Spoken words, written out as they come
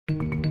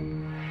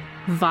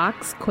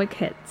Vox Quick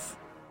Hits.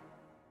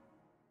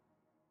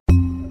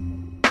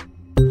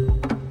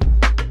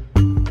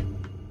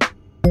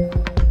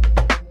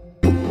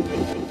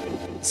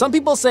 Some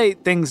people say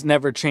things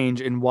never change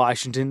in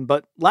Washington,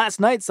 but last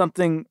night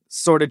something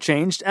sort of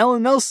changed.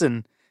 Ellen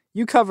Nelson,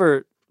 you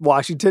cover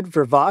Washington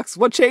for Vox.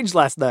 What changed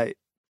last night?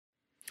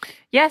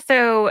 Yeah,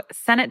 so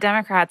Senate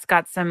Democrats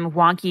got some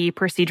wonky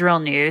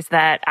procedural news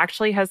that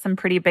actually has some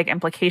pretty big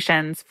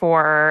implications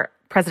for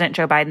President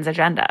Joe Biden's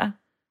agenda.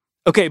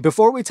 Okay,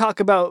 before we talk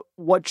about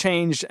what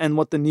changed and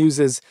what the news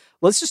is,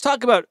 let's just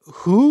talk about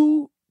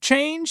who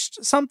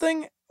changed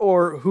something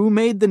or who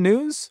made the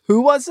news. Who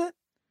was it?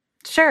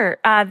 Sure.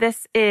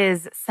 This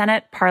is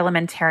Senate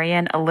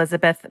parliamentarian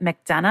Elizabeth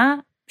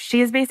McDonough. She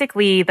is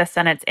basically the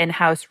Senate's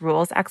in-house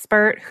rules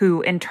expert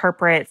who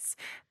interprets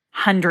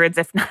hundreds,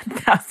 if not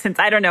thousands.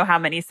 I don't know how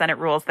many Senate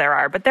rules there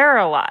are, but there are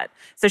a lot.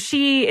 So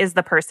she is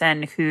the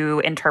person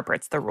who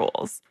interprets the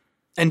rules.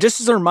 And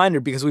just as a reminder,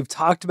 because we've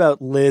talked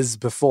about Liz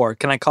before,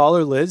 can I call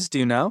her Liz? Do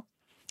you know?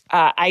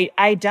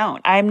 I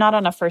don't. I'm not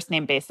on a first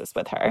name basis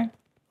with her.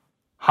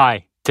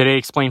 Hi, Today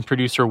Explained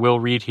producer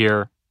Will Reed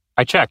here.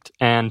 I checked,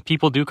 and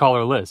people do call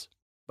her Liz.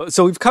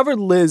 So we've covered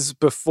Liz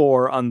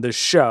before on the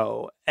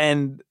show,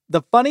 and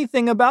the funny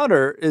thing about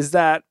her is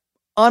that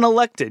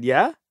unelected,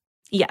 yeah?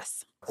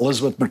 Yes.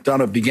 Elizabeth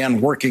McDonough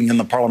began working in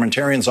the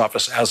parliamentarian's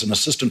office as an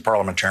assistant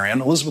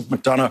parliamentarian. Elizabeth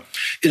McDonough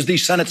is the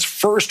Senate's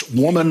first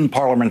woman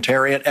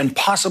parliamentarian and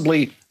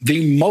possibly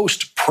the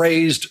most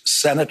praised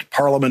Senate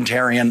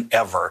parliamentarian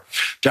ever.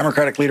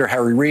 Democratic leader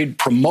Harry Reid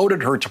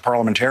promoted her to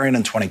parliamentarian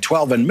in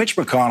 2012, and Mitch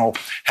McConnell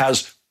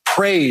has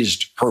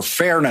praised her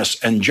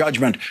fairness and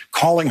judgment,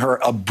 calling her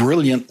a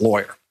brilliant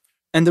lawyer.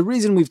 And the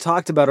reason we've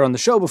talked about her on the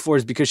show before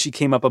is because she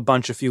came up a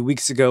bunch a few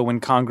weeks ago when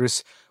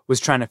Congress was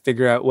trying to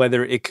figure out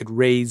whether it could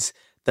raise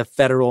the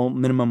federal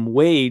minimum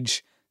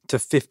wage to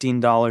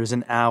 $15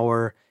 an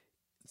hour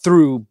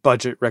through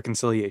budget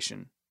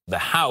reconciliation. The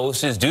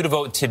House is due to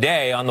vote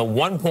today on the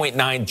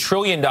 $1.9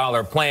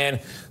 trillion plan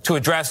to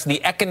address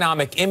the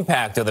economic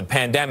impact of the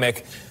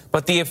pandemic.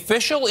 But the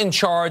official in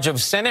charge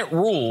of Senate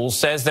rules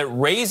says that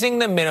raising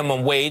the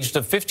minimum wage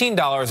to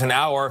 $15 an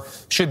hour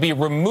should be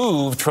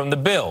removed from the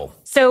bill.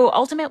 So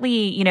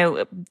ultimately,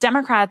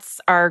 Democrats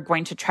are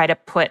going to try to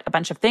put a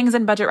bunch of things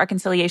in budget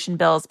reconciliation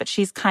bills, but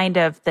she's kind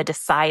of the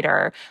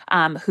decider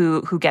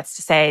who gets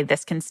to say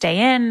this can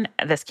stay in,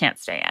 this can't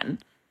stay in.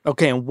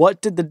 Okay, and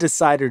what did the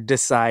decider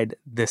decide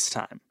this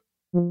time?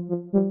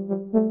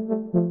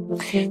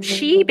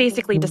 She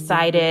basically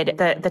decided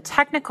that the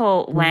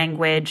technical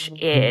language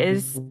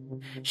is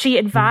she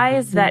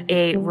advised that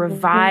a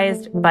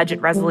revised budget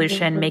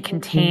resolution may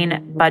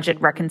contain budget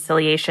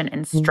reconciliation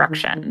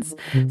instructions.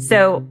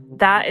 So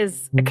that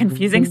is a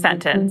confusing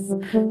sentence.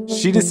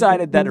 She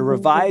decided that a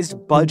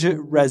revised budget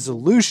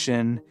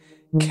resolution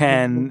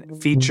can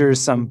feature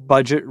some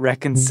budget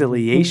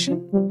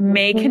reconciliation?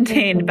 May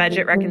contain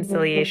budget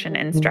reconciliation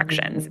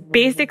instructions.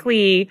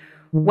 Basically,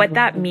 what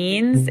that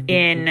means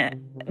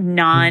in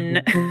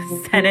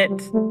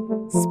non-Senate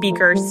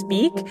speaker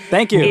speak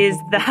Thank you. is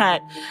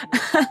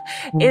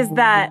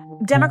that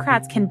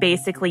Democrats can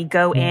basically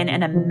go in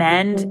and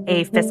amend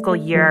a fiscal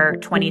year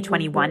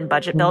 2021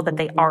 budget bill that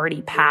they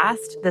already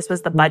passed. This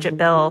was the budget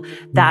bill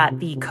that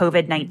the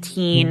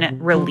COVID-19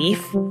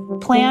 relief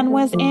plan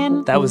was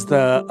in. That was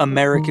the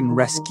American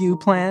Rescue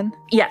Plan?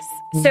 Yes.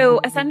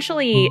 So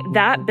essentially,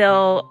 that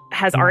bill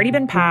has already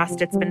been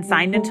passed. It's been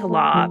signed into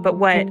law. But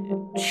what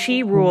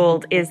she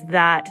ruled is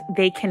that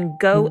they can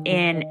go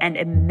in and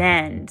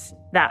amend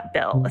that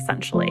bill,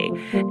 essentially.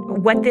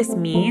 What this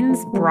means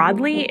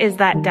broadly is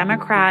that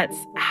Democrats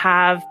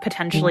have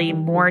potentially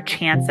more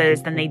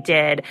chances than they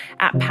did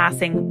at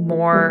passing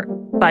more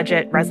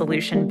budget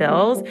resolution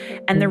bills.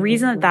 And the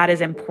reason that that is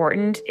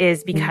important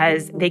is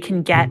because they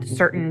can get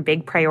certain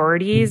big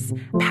priorities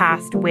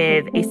passed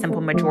with a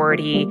simple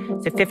majority.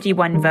 So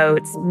 51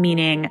 votes,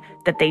 meaning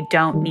that they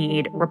don't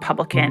need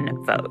Republican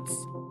votes.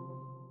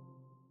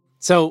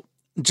 So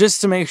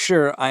just to make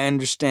sure I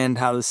understand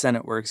how the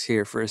Senate works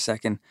here for a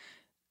second,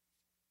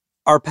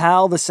 our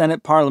pal, the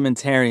Senate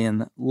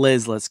parliamentarian,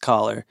 Liz, let's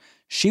call her,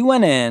 she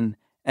went in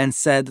and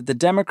said that the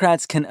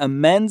Democrats can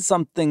amend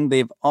something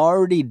they've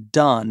already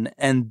done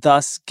and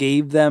thus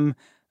gave them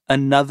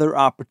another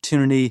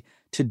opportunity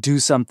to do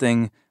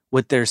something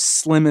with their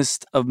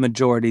slimmest of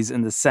majorities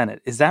in the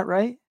Senate. Is that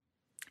right?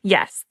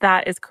 Yes,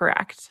 that is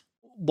correct.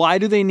 Why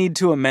do they need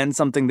to amend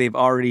something they've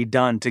already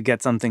done to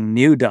get something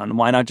new done?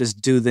 Why not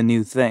just do the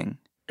new thing?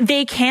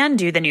 They can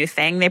do the new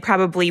thing. They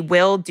probably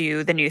will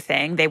do the new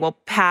thing. They will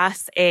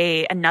pass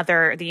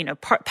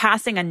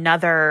passing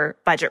another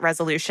budget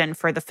resolution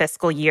for the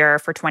fiscal year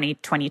for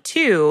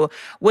 2022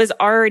 was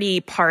already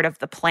part of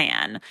the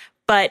plan.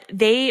 But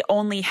they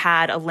only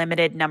had a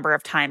limited number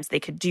of times they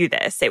could do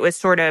this. It was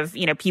sort of,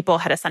 people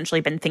had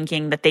essentially been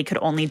thinking that they could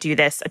only do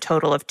this a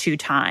total of 2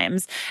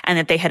 times and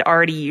that they had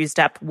already used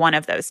up one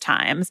of those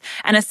times.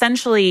 And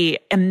essentially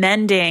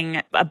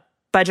amending a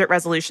budget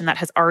resolution that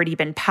has already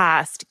been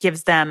passed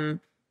gives them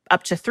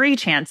up to 3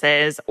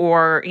 chances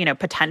or,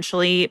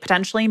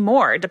 potentially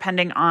more,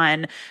 depending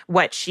on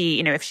what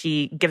she, if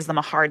she gives them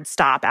a hard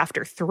stop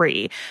after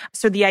 3.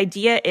 So the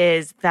idea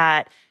is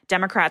that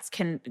Democrats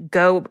can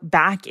go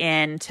back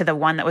into the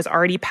one that was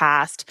already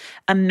passed,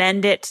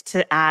 amend it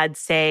to add,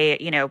 say,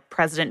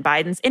 President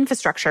Biden's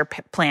infrastructure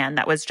plan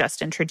that was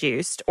just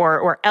introduced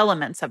or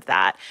elements of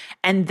that,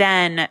 and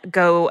then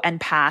go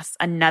and pass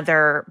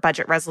another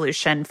budget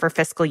resolution for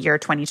fiscal year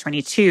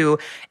 2022.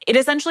 It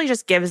essentially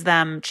just gives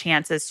them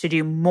chances to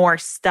do more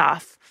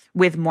stuff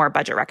with more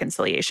budget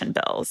reconciliation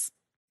bills.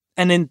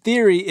 And in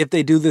theory, if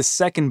they do this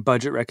second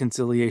budget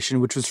reconciliation,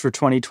 which was for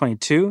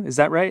 2022, is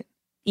that right?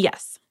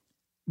 Yes.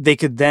 They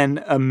could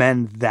then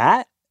amend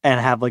that and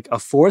have like a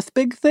fourth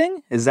big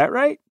thing? Is that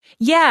right?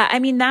 Yeah, I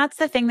mean, that's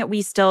the thing that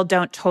we still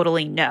don't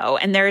totally know.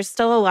 And there's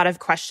still a lot of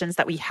questions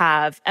that we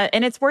have.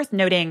 And it's worth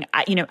noting,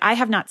 I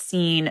have not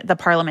seen the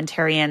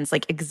parliamentarians'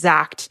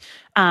 exact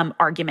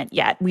argument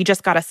yet. We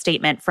just got a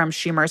statement from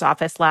Schumer's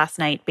office last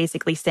night,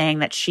 basically saying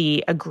that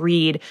she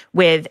agreed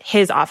with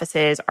his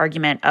office's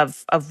argument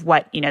of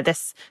what,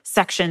 this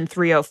Section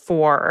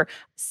 304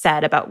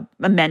 said about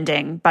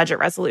amending budget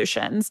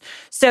resolutions.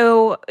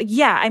 So,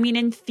 yeah, I mean,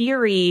 in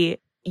theory,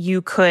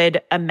 you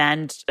could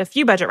amend a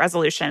few budget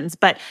resolutions.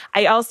 But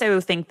I also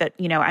think that,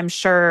 I'm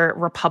sure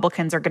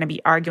Republicans are going to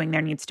be arguing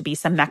there needs to be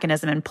some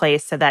mechanism in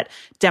place so that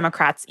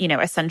Democrats,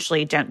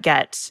 essentially don't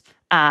get,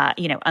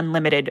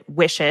 unlimited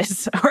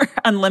wishes or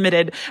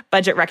unlimited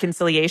budget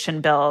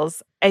reconciliation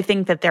bills. I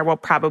think that there will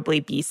probably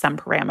be some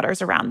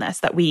parameters around this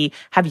that we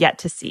have yet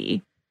to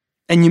see.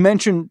 And you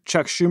mentioned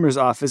Chuck Schumer's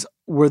office.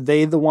 Were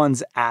they the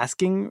ones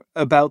asking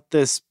about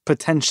this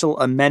potential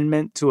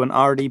amendment to an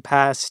already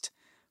passed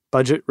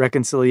budget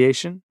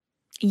reconciliation?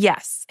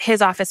 Yes,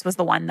 his office was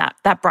the one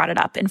that brought it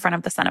up in front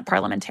of the Senate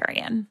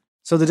parliamentarian.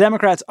 So the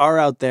Democrats are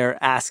out there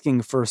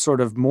asking for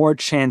sort of more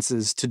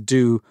chances to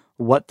do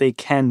what they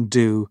can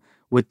do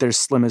with their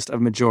slimmest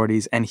of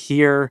majorities. And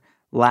here,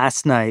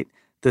 last night,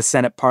 the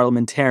Senate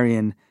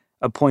parliamentarian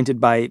appointed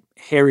by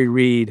Harry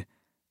Reid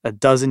a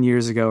dozen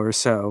years ago or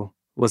so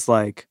was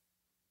like,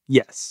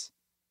 yes.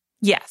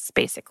 Yes,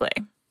 basically.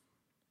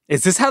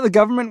 Is this how the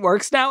government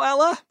works now,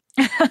 Ella?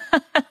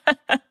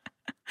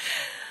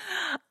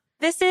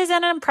 This is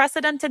an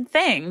unprecedented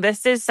thing.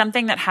 This is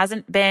something that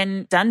hasn't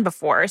been done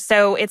before.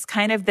 So it's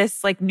kind of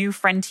this new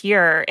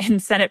frontier in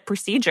Senate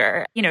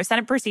procedure.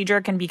 Senate procedure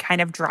can be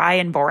kind of dry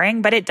and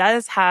boring, but it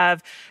does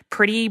have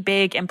pretty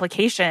big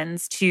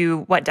implications to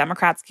what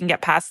Democrats can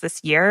get passed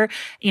this year.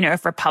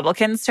 If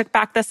Republicans took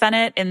back the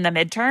Senate in the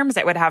midterms,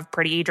 it would have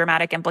pretty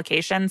dramatic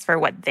implications for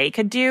what they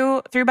could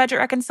do through budget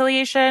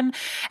reconciliation.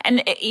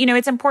 And,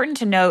 it's important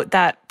to note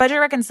that budget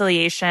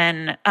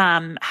reconciliation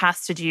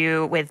has to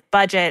do with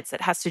budgets.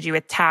 It has to do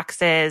with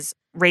taxes,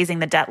 raising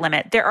the debt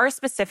limit. There are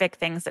specific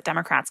things that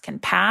Democrats can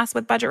pass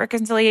with budget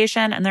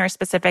reconciliation, and there are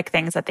specific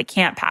things that they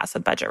can't pass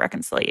with budget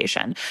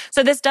reconciliation.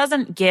 So this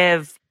doesn't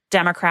give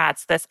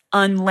Democrats this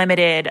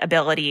unlimited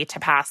ability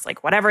to pass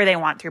whatever they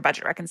want through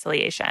budget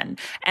reconciliation.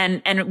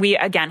 And we,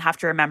 again, have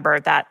to remember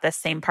that the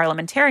same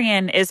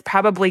parliamentarian is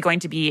probably going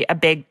to be a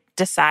big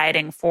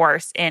deciding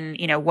force in,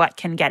 what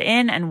can get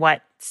in and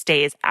what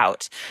stays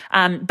out.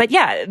 But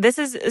yeah, this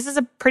is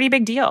a pretty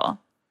big deal.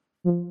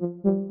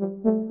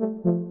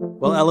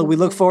 Well, Ella, we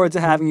look forward to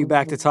having you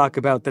back to talk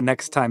about the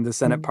next time the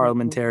Senate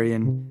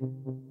parliamentarian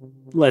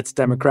lets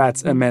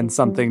Democrats amend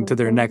something to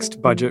their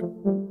next budget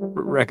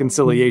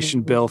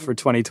reconciliation bill for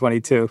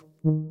 2022.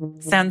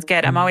 Sounds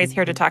good. I'm always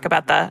here to talk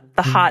about the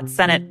hot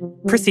Senate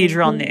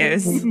procedural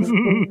news.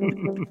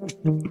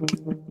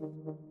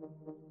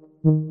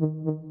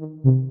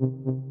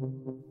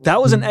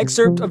 That was an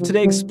excerpt of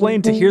Today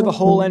Explained. To hear the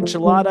whole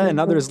enchilada and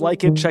others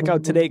like it, check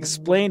out Today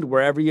Explained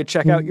wherever you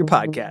check out your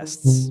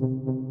podcasts.